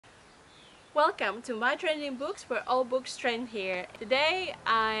Welcome to my trending books where all books trend here. Today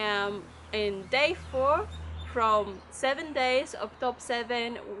I am in day 4 from 7 days of top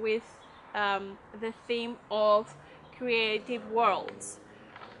 7 with the theme of creative worlds.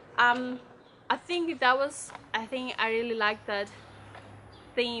 Um, I think I really like that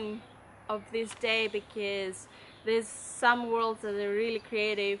theme of this day because there's some worlds that are really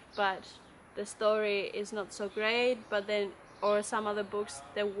creative but the story is not so great, but then or some other books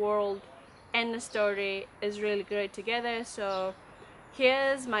the world and the story is really great together. So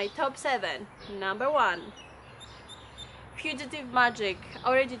here's my top 7. Number 1, Fugitive Magic. I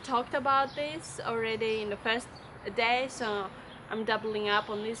already talked about this already in the first day, so I'm doubling up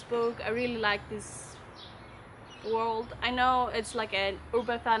on this book. I really like this world. I know it's like an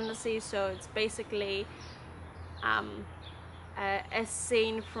urban fantasy, so it's basically a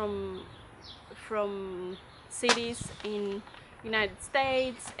scene from cities in United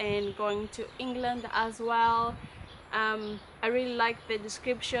States and going to England as well. I really like the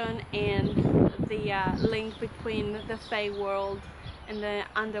description and the link between the Fae world and the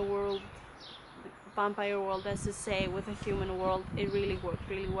underworld, vampire world, as to say, with the human world. It really worked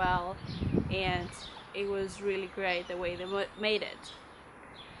really well, and it was really great the way they made it.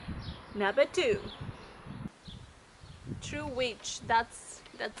 Number 2, True Witch. That's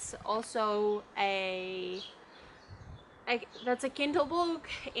also that's a Kindle book,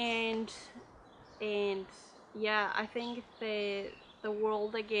 and yeah, I think the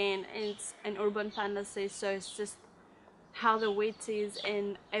world again, it's an urban fantasy, so it's just how the witch is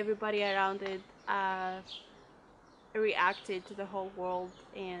and everybody around it reacted to the whole world.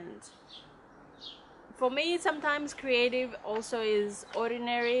 And for me, sometimes creative also is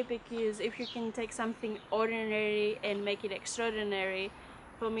ordinary, because if you can take something ordinary and make it extraordinary,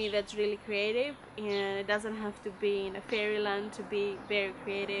 for me that's really creative. And it doesn't have to be in a fairyland to be very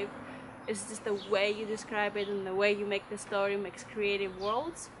creative. It's just the way you describe it and the way you make the story makes creative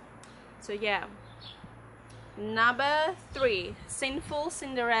worlds. So yeah. Number 3, Sinful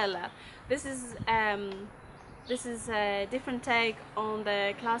Cinderella. This is a different take on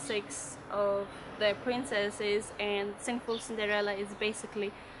the classics of the princesses, and Sinful Cinderella is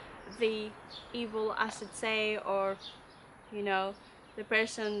basically the evil, I should say, or you know, the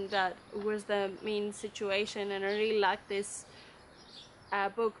person that was the mean situation. And I really like this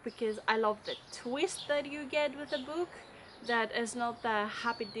book because I love the twist that you get with the book. That is not the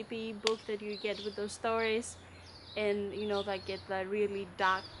happy dippy book that you get with those stories, and you know, that get the really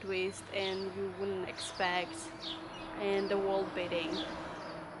dark twist and you wouldn't expect, and the world beating.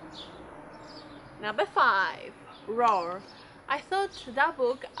 Number 5, Roar. I thought that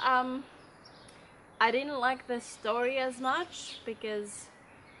book, I didn't like the story as much because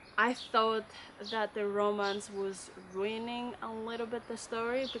I thought that the romance was ruining a little bit the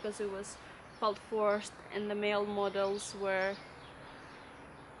story, because it was felt forced and the male models were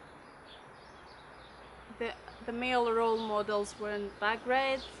the male role models weren't that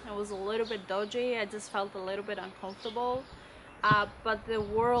great. It was a little bit dodgy. I just felt a little bit uncomfortable. But the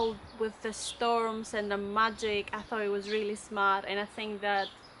world with the storms and the magic, I thought it was really smart, and I think that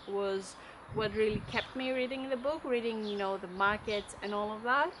was what really kept me reading the book, reading, you know, the markets and all of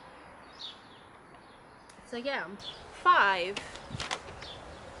that. So yeah. 5,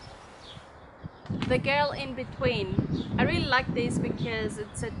 The Girl in Between. I really like this because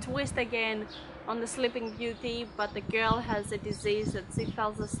it's a twist again on the Sleeping Beauty, but the girl has a disease that she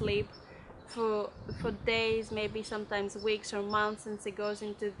falls asleep for days, maybe sometimes weeks or months, and she goes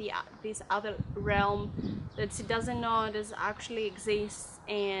into this other realm that she doesn't know does actually exists.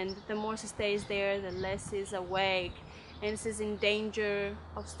 And the more she stays there, the less she's awake, and she's in danger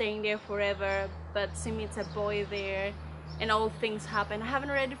of staying there forever. But she meets a boy there, and all things happen. I haven't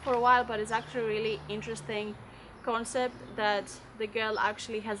read it for a while, but it's actually really interesting concept that the girl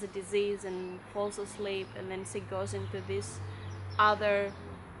actually has a disease and falls asleep, and then she goes into this other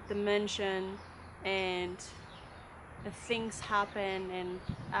dimension and things happen, and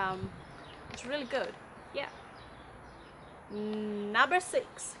it's really good. Yeah. Number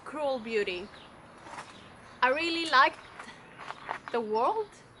 6, Cruel Beauty. I really liked the world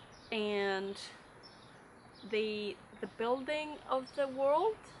and the building of the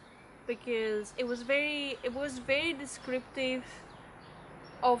world, because it was very descriptive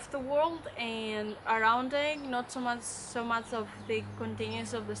of the world and surrounding, not so much of the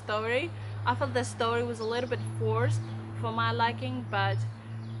continuance of the story. I felt the story was a little bit forced for my liking, but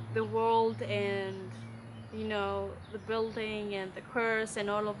the world and, you know, the building and the curse and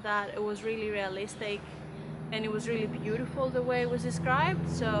all of that, it was really realistic, and it was really beautiful the way it was described.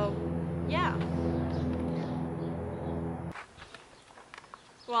 So yeah.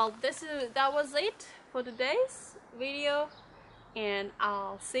 well, that was it for today's video, and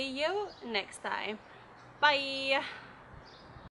I'll see you next time. Bye.